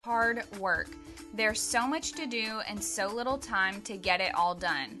Hard work. There's so much to do and so little time to get it all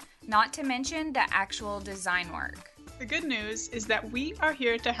done, not to mention the actual design work. The good news is that we are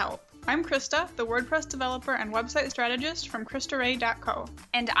here to help. I'm Krista, the WordPress developer and website strategist from KristaRay.co.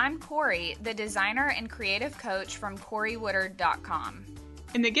 And I'm Corey, the designer and creative coach from CoreyWoodard.com.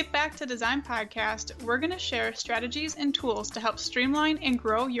 In the Get Back to Design podcast, we're going to share strategies and tools to help streamline and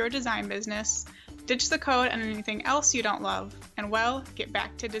grow your design business, ditch the code and anything else you don't love, and get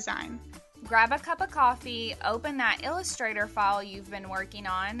back to design. Grab a cup of coffee, open that Illustrator file you've been working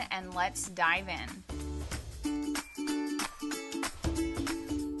on, and let's dive in.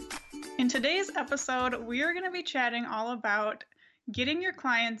 In today's episode, we are going to be chatting all about getting your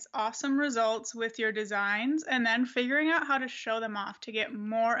clients awesome results with your designs and then figuring out how to show them off to get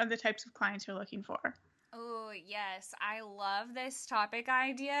more of the types of clients you're looking for. Oh, yes. I love this topic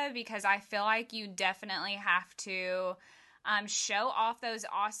idea because I feel like you definitely have to show off those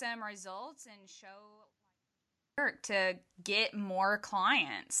awesome results and show work to get more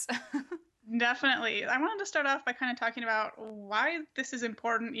clients. Definitely. I wanted to start off by kind of talking about why this is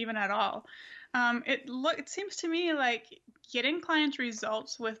important even at all. It seems to me like getting clients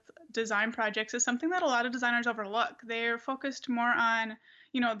results with design projects is something that a lot of designers overlook. They're focused more on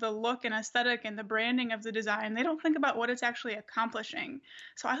the look and aesthetic and the branding of the design. They don't think about what it's actually accomplishing.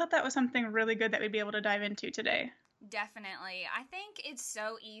 So I thought that was something really good that we'd be able to dive into today. Definitely. I think it's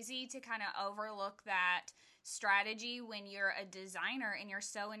so easy to kind of overlook that strategy when you're a designer and you're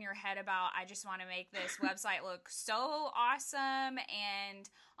so in your head about, I just want to make this website look so awesome and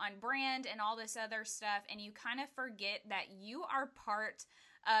on brand and all this other stuff. And you kind of forget that you are part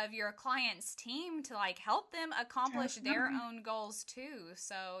of your client's team to help them accomplish their own goals too.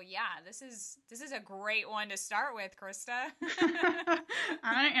 So yeah, this is a great one to start with, Krista.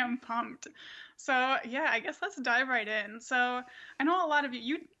 I am pumped. So yeah, I guess let's dive right in. So I know a lot of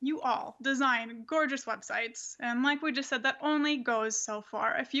you all design gorgeous websites, and like we just said, that only goes so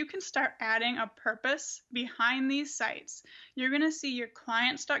far. If you can start adding a purpose behind these sites, you're going to see your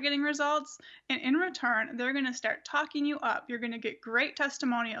clients start getting results, and in return, they're going to start talking you up. You're going to get great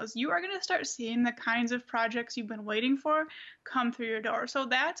testimonials. You are going to start seeing the kinds of projects you've been waiting for come through your door. So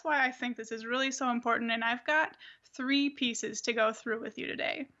that's why I think this is really so important, and I've got 3 pieces to go through with you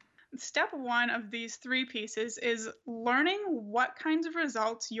today. Step 1 of these 3 pieces is learning what kinds of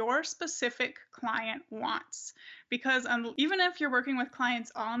results your specific client wants. Because even if you're working with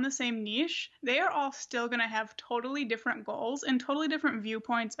clients all in the same niche, they are all still going to have totally different goals and totally different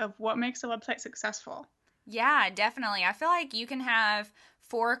viewpoints of what makes a website successful. Yeah, definitely. I feel like you can have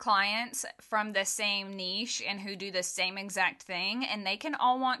 4 clients from the same niche and who do the same exact thing, and they can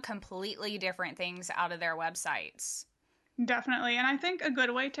all want completely different things out of their websites. Definitely. And I think a good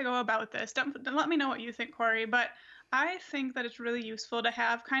way to go about this, don't let me know what you think, Corey, but I think that it's really useful to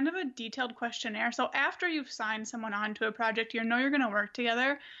have kind of a detailed questionnaire. So after you've signed someone on to a project, you're going to work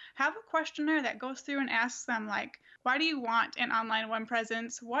together, have a questionnaire that goes through and asks them why do you want an online web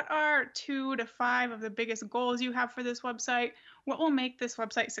presence? What are 2 to 5 of the biggest goals you have for this website? What will make this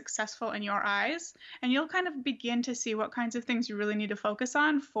website successful in your eyes? And you'll kind of begin to see what kinds of things you really need to focus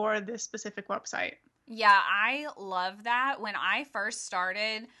on for this specific website. Yeah, I love that. When I first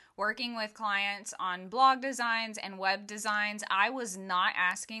started working with clients on blog designs and web designs, I was not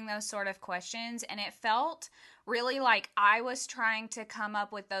asking those sort of questions, and it felt really like I was trying to come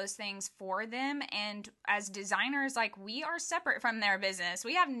up with those things for them. And as designers, we are separate from their business.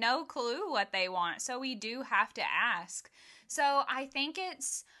 We have no clue what they want, so we do have to ask. So I think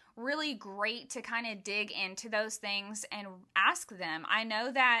it's really great to kind of dig into those things and ask them. I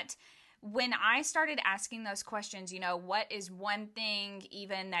know that when I started asking those questions, what is one thing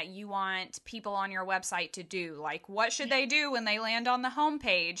even that you want people on your website to do? What should they do when they land on the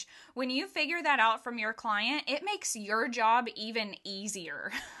homepage? When you figure that out from your client, it makes your job even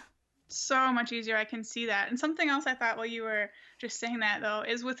easier. So much easier. I can see that. And something else I thought while you were just saying that, though,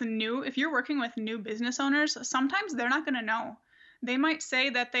 is if you're working with new business owners, sometimes they're not going to know. They might say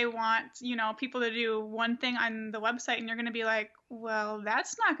that they want, people to do one thing on the website, and you're going to be like, well,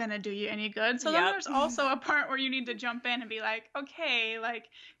 that's not going to do you any good. So then there's also a part where you need to jump in and be like, okay,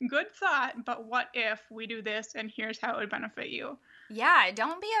 good thought, but what if we do this and here's how it would benefit you? Yeah,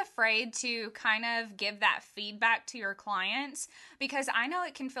 don't be afraid to kind of give that feedback to your clients, because I know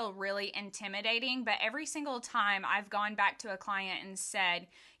it can feel really intimidating, but every single time I've gone back to a client and said,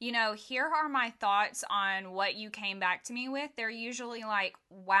 here are my thoughts on what you came back to me with, they're usually like,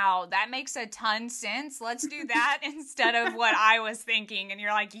 wow, that makes a ton of sense. Let's do that instead of what I was thinking. And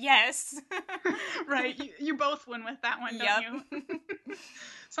you're like, yes. Right. You both win with that one, don't you?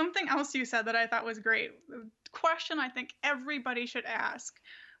 Something else you said that I thought was great. Question I think everybody should ask.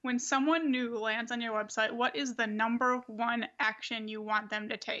 when someone new lands on your website, what is the number one action you want them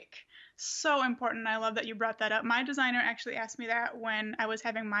to take? So important. I love that you brought that up. My designer actually asked me that when I was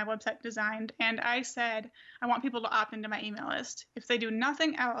having my website designed, and I said, I want people to opt into my email list. If they do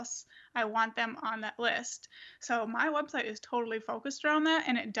nothing else, I want them on that list. So my website is totally focused around that,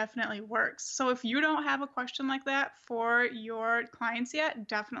 and it definitely works. So if you don't have a question like that for your clients yet,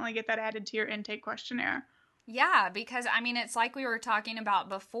 definitely get that added to your intake questionnaire. Yeah, because I mean, it's like we were talking about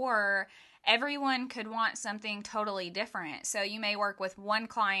before. Everyone could want something totally different. So you may work with one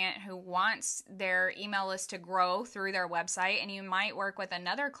client who wants their email list to grow through their website, and you might work with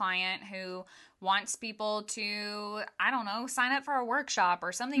another client who wants people to, I don't know, sign up for a workshop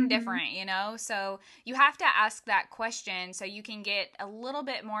or something different, you know? So you have to ask that question so you can get a little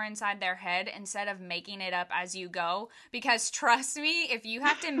bit more inside their head instead of making it up as you go. Because trust me, if you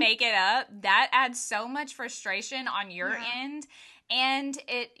have to make it up, that adds so much frustration on your end. And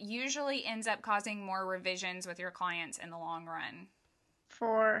it usually ends up causing more revisions with your clients in the long run.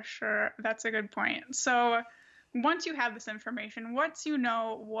 For sure. That's a good point. So once you have this information, once you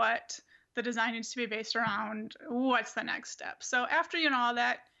know what the design needs to be based around, what's the next step? So after you know all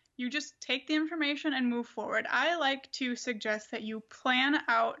that, you just take the information and move forward. I like to suggest that you plan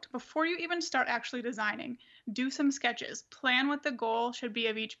out before you even start actually designing. Do some sketches. Plan what the goal should be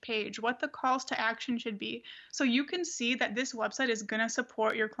of each page, what the calls to action should be, so you can see that this website is going to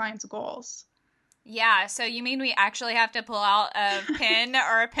support your client's goals. Yeah, so you mean we actually have to pull out a pen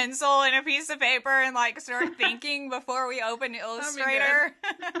or a pencil and a piece of paper and like start thinking before we open Illustrator?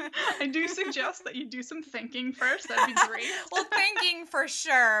 I do suggest that you do some thinking first. That'd be great. Well, thinking for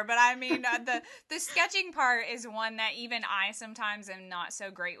sure, but I mean the sketching part is one that even I sometimes am not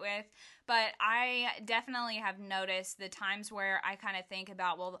so great with. But I definitely have noticed the times where I kind of think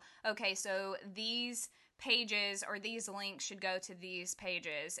about, well, okay, so these pages or these links should go to these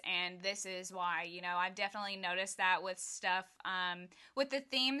pages, and this is why. I've definitely noticed that with stuff with the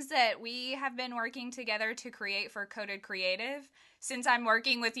themes that we have been working together to create for Coded Creative. Since I'm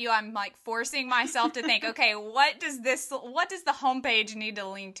working with you, I'm like forcing myself to think, okay, what does the homepage need to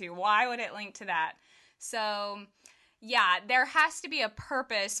link to? Why would it link to that? So yeah, there has to be a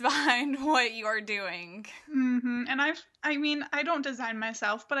purpose behind what you're doing. And I don't design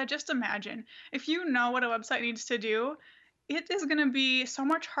myself, but I just imagine if you know what a website needs to do, it is going to be so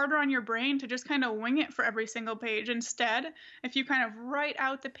much harder on your brain to just kind of wing it for every single page. Instead, if you kind of write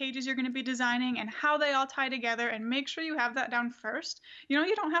out the pages you're going to be designing and how they all tie together and make sure you have that down first,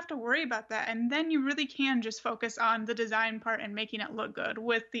 you don't have to worry about that. And then you really can just focus on the design part and making it look good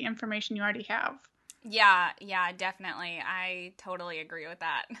with the information you already have. Yeah, definitely. I totally agree with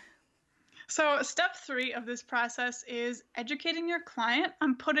that. So step 3 of this process is educating your client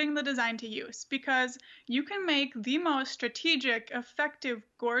on putting the design to use, because you can make the most strategic, effective,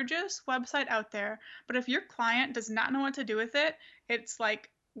 gorgeous website out there, but if your client does not know what to do with it, it's like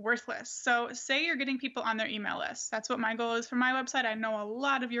worthless. So say you're getting people on their email list. That's what my goal is for my website. I know a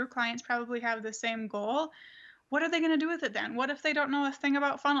lot of your clients probably have the same goal. What are they going to do with it then? What if they don't know a thing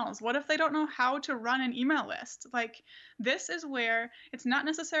about funnels? What if they don't know how to run an email list? Like, this is where it's not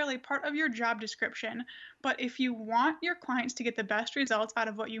necessarily part of your job description, but if you want your clients to get the best results out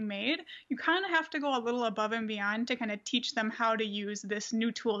of what you made, you kind of have to go a little above and beyond to kind of teach them how to use this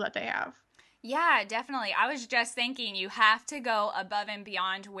new tool that they have. Yeah, definitely. I was just thinking you have to go above and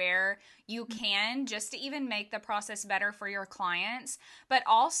beyond where you can just to even make the process better for your clients. But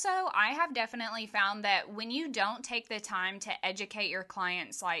also, I have definitely found that when you don't take the time to educate your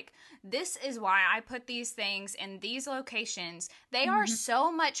clients, like, this is why I put these things in these locations, they are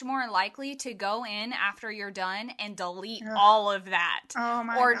so much more likely to go in after you're done and delete all of that. Oh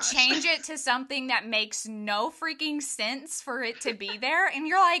my or gosh. change it to something that makes no freaking sense for it to be there. And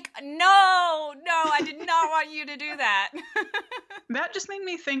you're like, no, I did not want you to do that. That just made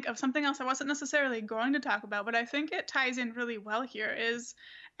me think of something else I wasn't necessarily going to talk about, but I think it ties in really well here is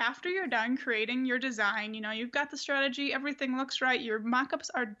after you're done creating your design, you've got the strategy, everything looks right, your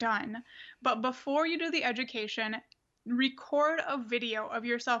mock-ups are done. But before you do the education, record a video of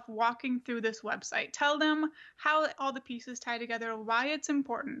yourself walking through this website. Tell them how all the pieces tie together, why it's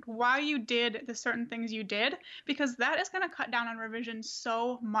important, why you did the certain things you did, because that is going to cut down on revision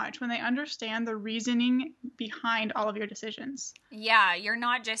so much when they understand the reasoning behind all of your decisions. Yeah, you're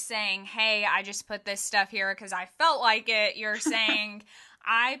not just saying, hey, I just put this stuff here because I felt like it. You're saying,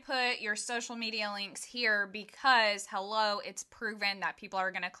 I put your social media links here because, hello, it's proven that people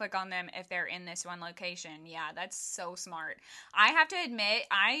are going to click on them if they're in this one location. Yeah, that's so smart. I have to admit,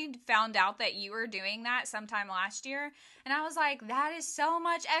 I found out that you were doing that sometime last year, and I was like, that is so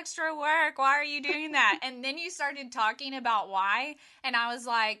much extra work. Why are you doing that? And then you started talking about why, and I was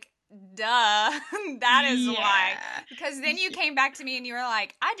like, duh, that is why. Yeah. Because then you came back to me and you were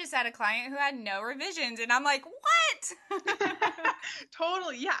like, I just had a client who had no revisions. And I'm like, what?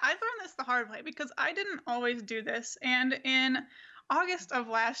 Totally. Yeah, I learned this the hard way because I didn't always do this. And in August of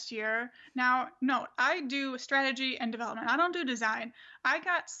last year, now, note, I do strategy and development. I don't do design. I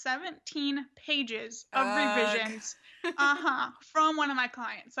got 17 pages of Ugh. revisions, from one of my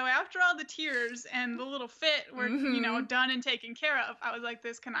clients. So after all the tears and the little fit were, Mm-hmm. done and taken care of, I was like,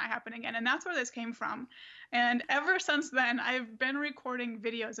 this cannot happen again. And that's where this came from. And ever since then, I've been recording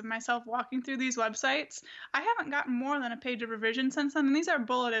videos of myself walking through these websites. I haven't gotten more than a page of revision since then, and these are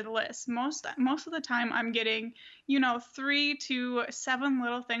bulleted lists. Most of the time, I'm getting 3 to 7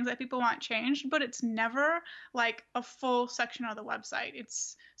 little things that people want changed, but it's never like a full section of the website.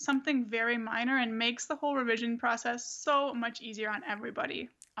 It's something very minor and makes the whole revision process so much easier on everybody.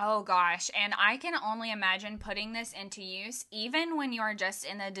 Oh gosh, and I can only imagine putting this into use even when you're just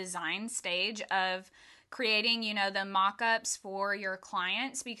in the design stage of creating, the mock-ups for your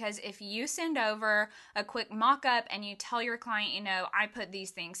clients, because if you send over a quick mock-up and you tell your client, I put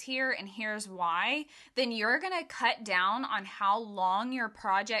these things here and here's why, then you're going to cut down on how long your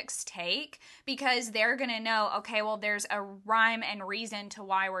projects take, because they're going to know, okay, well, there's a rhyme and reason to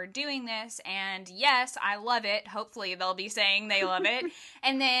why we're doing this, and yes, I love it. Hopefully they'll be saying they love it.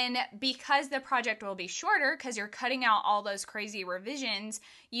 And then because the project will be shorter because you're cutting out all those crazy revisions,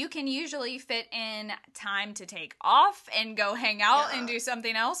 you can usually fit in time to take off and go hang out and do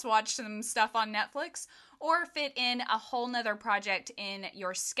something else, watch some stuff on Netflix, or fit in a whole nother project in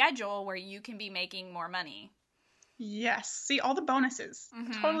your schedule where you can be making more money. Yes. See, all the bonuses.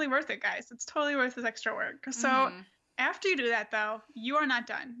 Mm-hmm. Totally worth it, guys. It's totally worth this extra work. So, Mm-hmm. after you do that, though, you are not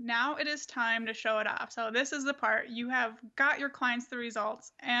done. Now it is time to show it off. So, this is the part. You have got your clients the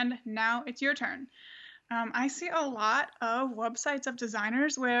results, and now it's your turn. I see a lot of websites of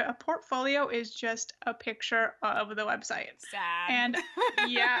designers where a portfolio is just a picture of the website. Sad. And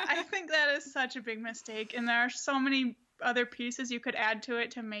yeah, I think that is such a big mistake. And there are so many other pieces you could add to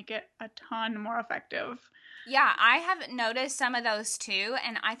it to make it a ton more effective. Yeah, I have noticed some of those too,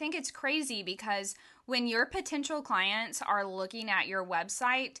 and I think it's crazy because when your potential clients are looking at your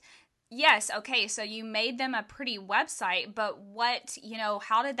website, yes, okay, so you made them a pretty website, but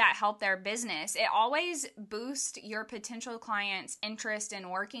how did that help their business? It always boosts your potential clients' interest in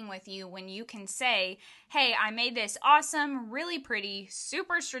working with you when you can say, hey, I made this awesome, really pretty,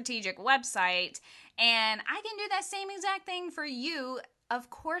 super strategic website, and I can do that same exact thing for you. Of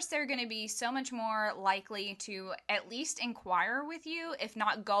course, they're going to be so much more likely to at least inquire with you, if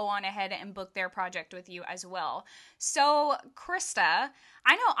not go on ahead and book their project with you as well. So, Krista,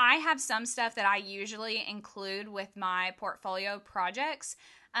 I know I have some stuff that I usually include with my portfolio projects.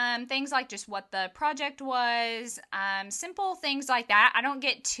 Things like just what the project was, simple things like that. I don't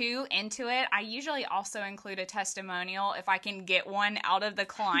get too into it. I usually also include a testimonial if I can get one out of the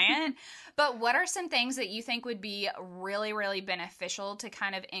client. But what are some things that you think would be really, really beneficial to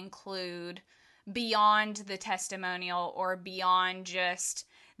kind of include beyond the testimonial, or beyond just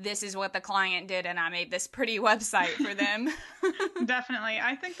this is what the client did and I made this pretty website for them? Definitely.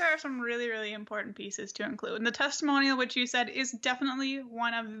 I think there are some really, really important pieces to include. And the testimonial, which you said, is definitely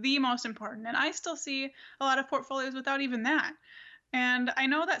one of the most important. And I still see a lot of portfolios without even that. And I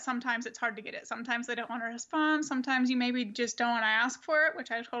know that sometimes it's hard to get it. Sometimes they don't want to respond. Sometimes you maybe just don't want to ask for it, which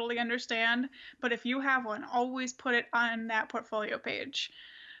I totally understand. But if you have one, always put it on that portfolio page.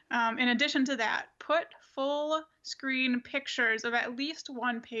 In addition to that, put full screen pictures of at least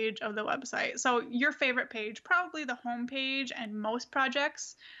one page of the website. So your favorite page, probably the home page and most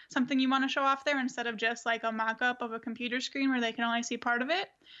projects, something you want to show off there instead of just like a mock-up of a computer screen where they can only see part of it.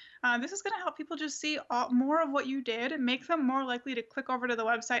 This is going to help people just see more of what you did and make them more likely to click over to the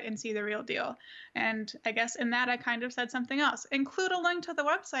website and see the real deal. And I guess in that, I kind of said something else. Include a link to the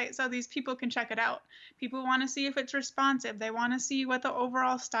website so these people can check it out. People want to see if it's responsive. They want to see what the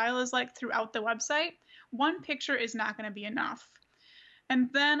overall style is like throughout the website. One picture is not going to be enough. And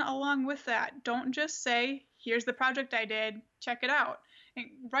then along with that, don't just say, here's the project I did, check it out. And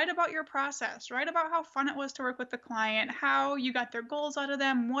write about your process. Write about how fun it was to work with the client, how you got their goals out of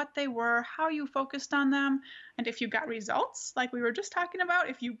them, what they were, how you focused on them, and if you got results, like we were just talking about,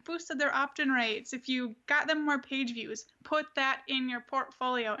 if you boosted their opt-in rates, if you got them more page views, put that in your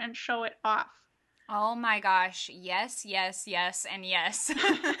portfolio and show it off. Oh my gosh. Yes, yes, yes, and yes.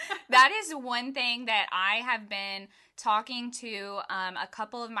 That is one thing that I have been talking to a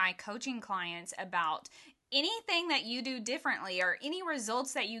couple of my coaching clients about. Anything that you do differently or any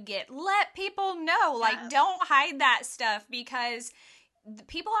results that you get, let people know. Like, Yes. don't hide that stuff because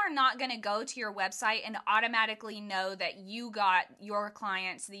people are not going to go to your website and automatically know that you got your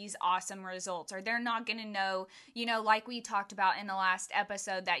clients these awesome results, or they're not going to know, like we talked about in the last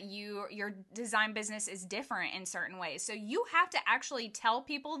episode, that your design business is different in certain ways. So you have to actually tell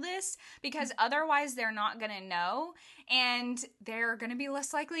people this, because otherwise they're not going to know, and they're going to be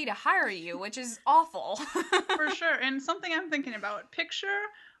less likely to hire you, which is awful. For sure. And something I'm thinking about, picture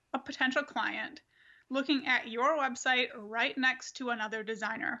a potential client looking at your website right next to another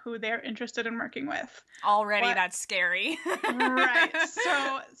designer who they're interested in working with. Already What? that's scary. Right.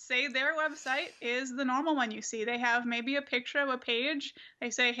 So, say their website is the normal one you see. They have maybe a picture of a page. They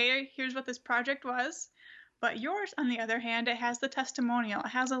say, hey, here's what this project was. But yours, on the other hand, it has the testimonial. It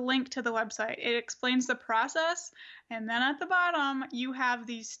has a link to the website. It explains the process. And then at the bottom, you have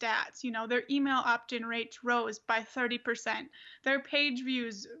these stats. Their email opt-in rates rose by 30%. Their page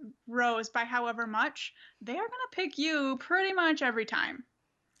views rose by however much. They are going to pick you pretty much every time.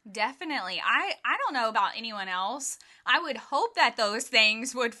 Definitely. I don't know about anyone else. I would hope that those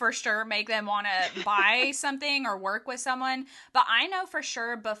things would for sure make them want to buy something or work with someone. But I know for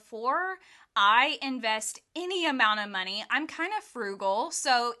sure before I invest any amount of money, I'm kind of frugal.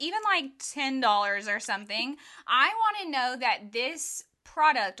 So even like $10 or something, I want to know that this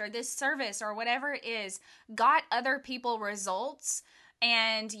product or this service or whatever it is got other people results.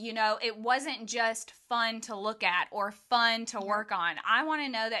 And, it wasn't just fun to look at or fun to work on. I want to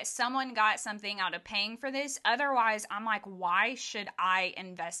know that someone got something out of paying for this. Otherwise, I'm like, why should I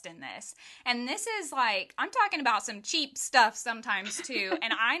invest in this? And this is like, I'm talking about some cheap stuff sometimes too.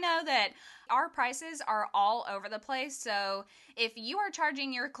 And I know that our prices are all over the place. So if you are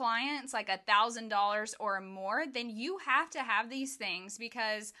charging your clients like $1,000 or more, then you have to have these things,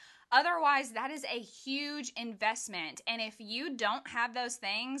 because otherwise, that is a huge investment. And if you don't have those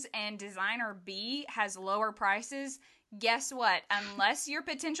things and designer B has lower prices, guess what? Unless your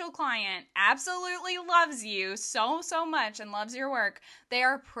potential client absolutely loves you so much and loves your work, they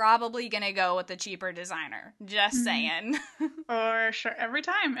are probably going to go with the cheaper designer. Just saying. For sure. Every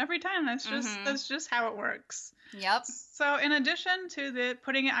time. That's just how it works. Yep. So in addition to the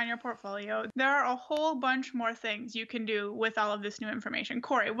putting it on your portfolio, there are a whole bunch more things you can do with all of this new information.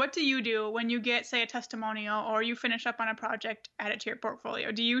 Corey, what do you do when you get, say, a testimonial or you finish up on a project, add it to your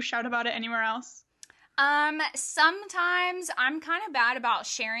portfolio? Do you shout about it anywhere else? Sometimes I'm kind of bad about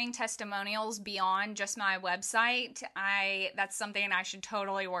sharing testimonials beyond just my website. That's something I should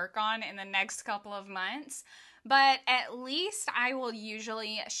totally work on in the next couple of months. But at least I will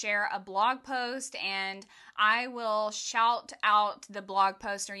usually share a blog post, and I will shout out the blog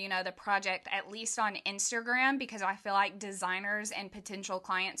post or, the project at least on Instagram, because I feel like designers and potential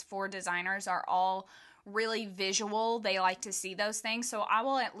clients for designers are all really visual. They like to see those things. So I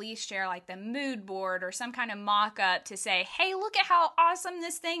will at least share like the mood board or some kind of mock up to say, hey, look at how awesome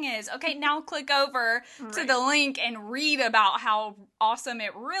this thing is. Okay, now click over to the link and read about how awesome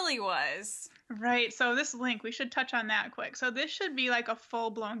it really was. Right. So this link, we should touch on that quick. So this should be like a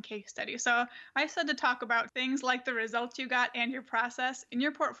full-blown case study. So I said to talk about things like the results you got and your process in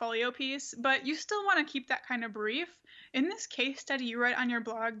your portfolio piece, but you still want to keep that kind of brief. In this case study you write on your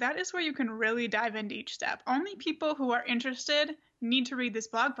blog, that is where you can really dive into each step. Only people who are interested need to read this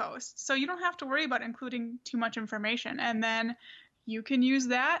blog post. So you don't have to worry about including too much information. And then you can use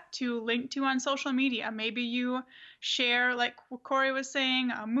that to link to on social media. Maybe you share, like Corey was saying,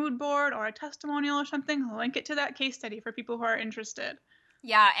 a mood board or a testimonial or something. Link it to that case study for people who are interested.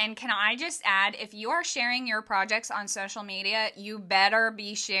 Yeah, and can I just add, if you are sharing your projects on social media, you better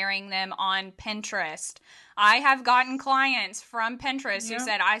be sharing them on Pinterest. I have gotten clients from Pinterest who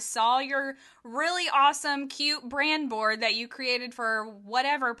said, I saw your really awesome, cute brand board that you created for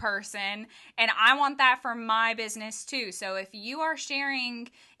whatever person, and I want that for my business too. So if you are sharing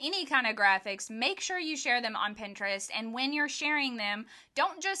any kind of graphics, make sure you share them on Pinterest. And when you're sharing them,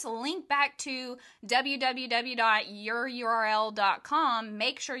 don't just link back to www.yoururl.com.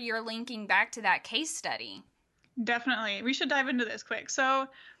 Make sure you're linking back to that case study. Definitely. We should dive into this quick. So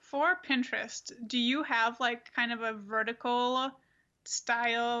for Pinterest, do you have like kind of a vertical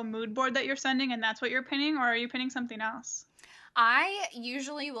style mood board that you're sending and that's what you're pinning, or are you pinning something else? I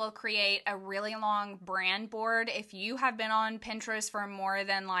usually will create a really long brand board. If you have been on Pinterest for more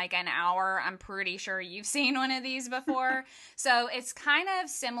than like an hour, I'm pretty sure you've seen one of these before. So it's kind of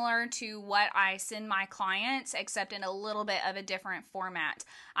similar to what I send my clients, except in a little bit of a different format.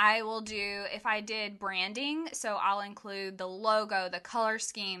 I will do, if I did branding, so I'll include the logo, the color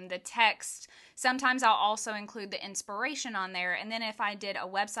scheme, the text. Sometimes I'll also include the inspiration on there. And then if I did a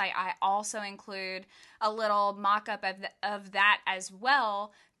website, I also include a little mock-up of that as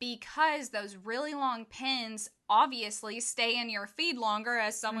well, because those really long pins obviously stay in your feed longer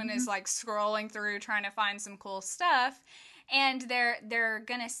as someone is like scrolling through trying to find some cool stuff, and they're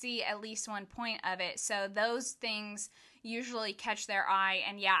gonna see at least one point of it. So those things usually catch their eye.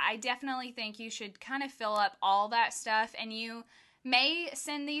 And yeah, I definitely think you should kind of fill up all that stuff, and you may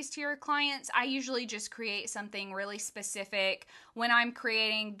send these to your clients. I usually just create something really specific. When I'm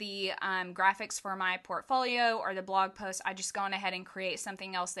creating the graphics for my portfolio or the blog post, I just go on ahead and create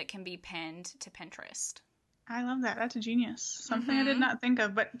something else that can be pinned to Pinterest. I love that. That's genius. Something I did not think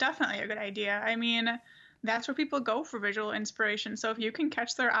of, but definitely a good idea. I mean, that's where people go for visual inspiration. So if you can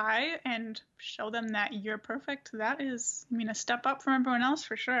catch their eye and show them that you're perfect, that is, I mean, a step up from everyone else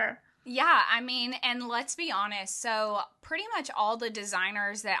for sure. Yeah, I mean, and let's be honest. So, pretty much all the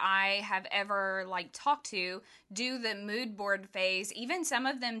designers that I have ever like talked to do the mood board phase. Even some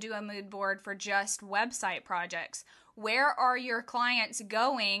of them do a mood board for just website projects. Where are your clients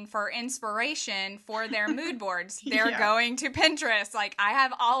going for inspiration for their mood boards? They're going to Pinterest. Like, I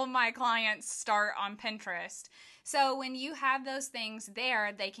have all of my clients start on Pinterest. So when you have those things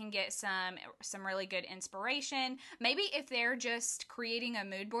there, they can get some really good inspiration. Maybe if they're just creating a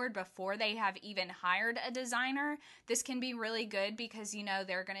mood board before they have even hired a designer, this can be really good because, you know,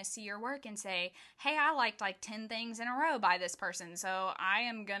 they're going to see your work and say, hey, I liked like 10 things in a row by this person, so I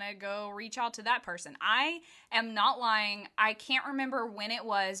am going to go reach out to that person. I am not lying. I can't remember when it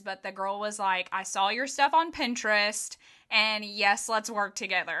was, but the girl was like, I saw your stuff on Pinterest, and yes, let's work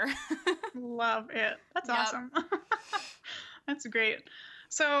together. Love it. That's awesome. That's great.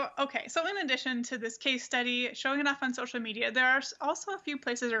 So, okay. So in addition to this case study, showing it off on social media, there are also a few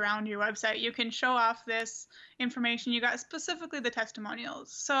places around your website you can show off this information you got, specifically the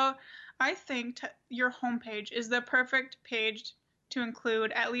testimonials. So I think your homepage is the perfect page to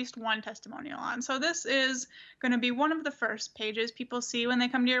include at least one testimonial on. So this is going to be one of the first pages people see when they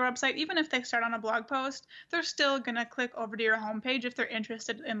come to your website. Even if they start on a blog post, they're still going to click over to your homepage if they're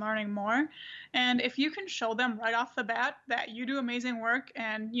interested in learning more. And if you can show them right off the bat that you do amazing work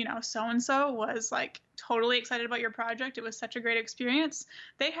and, you know, so-and-so was like totally excited about your project, it was such a great experience,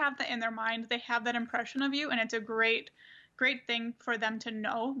 they have that in their mind, they have that impression of you, and it's a great thing for them to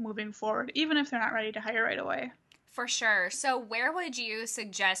know moving forward, even if they're not ready to hire right away. For sure. So where would you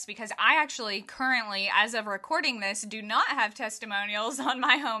suggest, because I actually currently, as of recording this, do not have testimonials on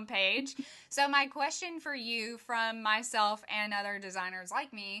my homepage. So my question for you from myself and other designers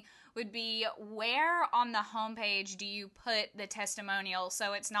like me would be, where on the homepage do you put the testimonial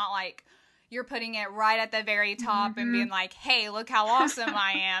so it's not like you're putting it right at the very top and being like, hey, look how awesome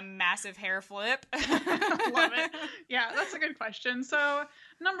I am, massive hair flip. Love it. Yeah, that's a good question. So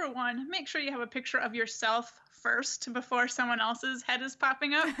number one, make sure you have a picture of yourself first before someone else's head is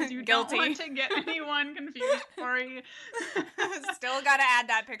popping up, because you don't want to get anyone confused, Corey. Still got to add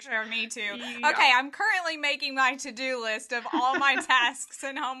that picture of me too. Yeah. Okay, I'm currently making my to-do list of all my tasks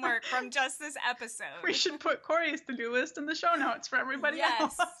and homework from just this episode. We should put Corey's to-do list in the show notes for everybody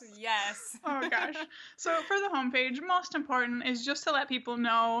else. Yes. Oh gosh. So for the homepage, most important is just to let people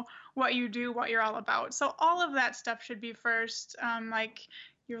know what you do, what you're all about. So all of that stuff should be first, like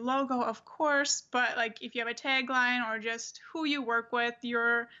your logo, of course, but like if you have a tagline or just who you work with,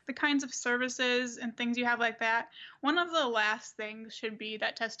 the kinds of services and things you have like that. One of the last things should be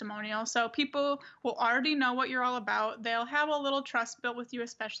that testimonial. So people will already know what you're all about. They'll have a little trust built with you,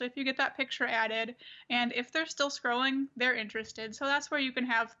 especially if you get that picture added. And if they're still scrolling, they're interested. So that's where you can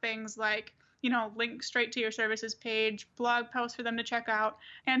have things like, you know, link straight to your services page, blog posts for them to check out,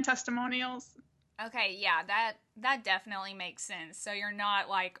 and testimonials. Okay, yeah, that definitely makes sense. So you're not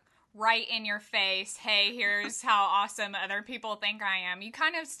like right in your face, hey, here's how awesome other people think I am. You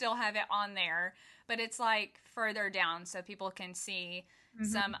kind of still have it on there, but it's like further down so people can see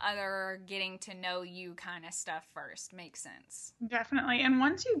some other getting to know you kind of stuff first. Makes sense. Definitely. And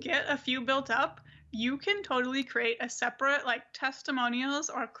once you get a few built up, you can totally create a separate like testimonials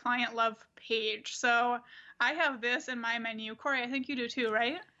or client love page. So I have this in my menu. Corey, I think you do too,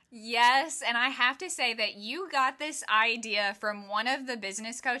 right? Yes, and I have to say that you got this idea from one of the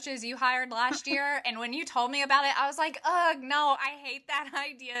business coaches you hired last year, and when you told me about it, I was like, ugh, no, I hate that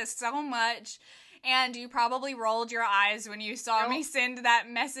idea so much. And you probably rolled your eyes when you saw me send that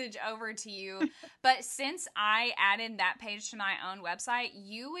message over to you. But since I added that page to my own website,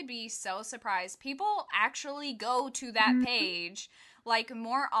 you would be so surprised. People actually go to that page like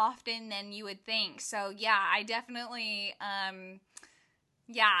more often than you would think. So yeah, I definitely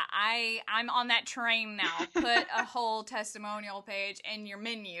I'm on that train now. Put a whole testimonial page in your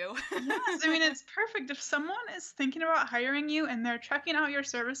menu. Yes, I mean, it's perfect. If someone is thinking about hiring you and they're checking out your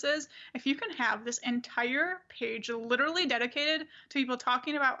services, if you can have this entire page literally dedicated to people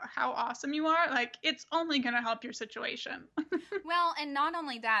talking about how awesome you are, like, it's only going to help your situation. Well, and not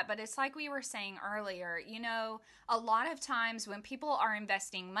only that, but it's like we were saying earlier, you know, a lot of times when people are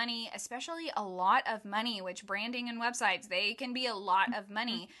investing money, especially a lot of money, which branding and websites, they can be a lot of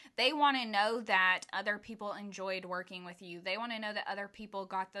money. They want to know that other people enjoyed working with you. They want to know that other people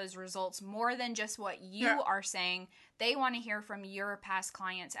got those results more than just what you are saying. They want to hear from your past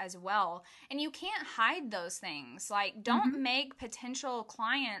clients as well. And you can't hide those things. Like, don't make potential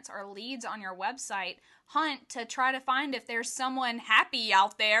clients or leads on your website hunt to try to find if there's someone happy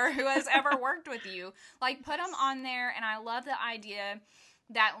out there who has ever worked with you. Like, put them on there. And I love the idea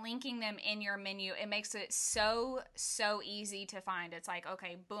that linking them in your menu, it makes it so easy to find. It's like,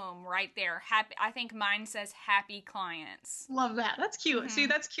 okay, boom, right there. Happy. I think mine says happy clients. Love that. That's cute. See,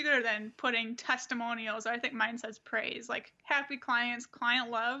 that's cuter than putting testimonials. I think mine says praise, like happy clients,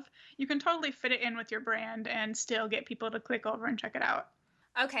 client love. You can totally fit it in with your brand and still get people to click over and check it out.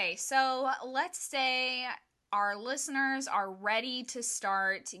 Okay, so let's say our listeners are ready to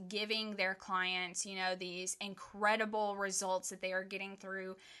start giving their clients, you know, these incredible results that they are getting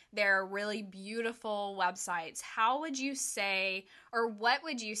through their really beautiful websites. How would you say, or what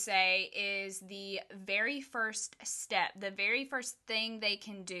would you say is the very first step, the very first thing they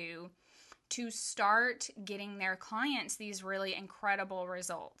can do to start getting their clients these really incredible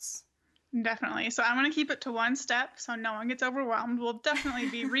results? Definitely. So I'm going to keep it to one step so no one gets overwhelmed. We'll definitely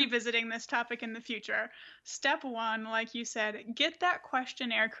be revisiting this topic in the future. Step one, like you said, get that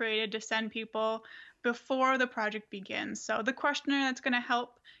questionnaire created to send people before the project begins. So the questionnaire that's going to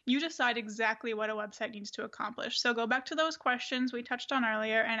help you decide exactly what a website needs to accomplish. So go back to those questions we touched on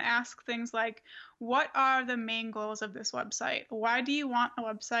earlier and ask things like, what are the main goals of this website? Why do you want a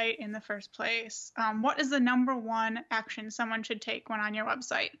website in the first place? What is the number one action someone should take when on your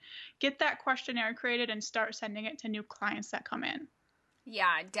website? Get that questionnaire created and start sending it to new clients that come in.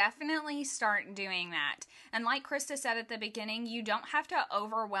 Yeah, definitely start doing that. And like Krista said at the beginning, you don't have to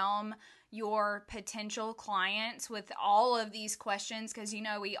overwhelm your potential clients with all of these questions because, you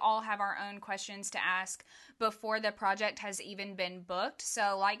know, we all have our own questions to ask before the project has even been booked.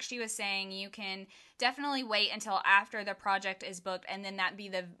 So like she was saying, you can definitely wait until after the project is booked and then that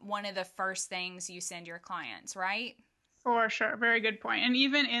be one of the first things you send your clients, right? For sure. Very good point. And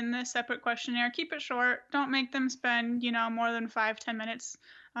even in this separate questionnaire, keep it short. Don't make them spend, more than 5-10 minutes.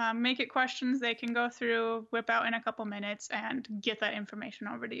 Make it questions they can go through, whip out in a couple minutes, and get that information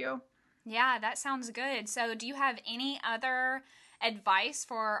over to you. Yeah, that sounds good. So do you have any other advice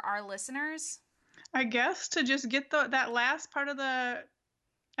for our listeners? I guess to just get that last part of the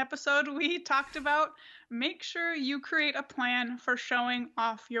episode we talked about, make sure you create a plan for showing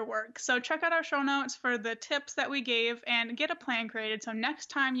off your work. So check out our show notes for the tips that we gave and get a plan created so next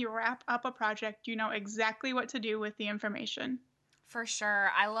time you wrap up a project, you know exactly what to do with the information. For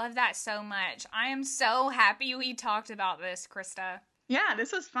sure. I love that so much. I am so happy we talked about this, Krista. Yeah,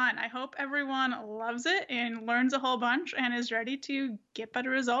 this was fun. I hope everyone loves it and learns a whole bunch and is ready to get better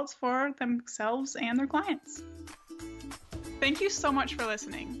results for themselves and their clients. Thank you so much for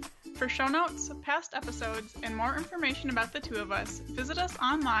listening. For show notes, past episodes, and more information about the two of us, visit us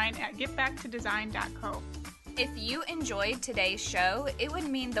online at getbacktodesign.co. If you enjoyed today's show, it would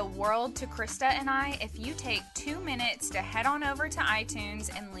mean the world to Krista and I if you take 2 minutes to head on over to iTunes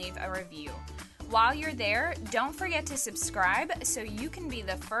and leave a review. While you're there, don't forget to subscribe so you can be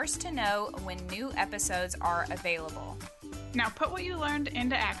the first to know when new episodes are available. Now put what you learned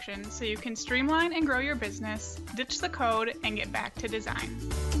into action so you can streamline and grow your business, ditch the code, and get back to design.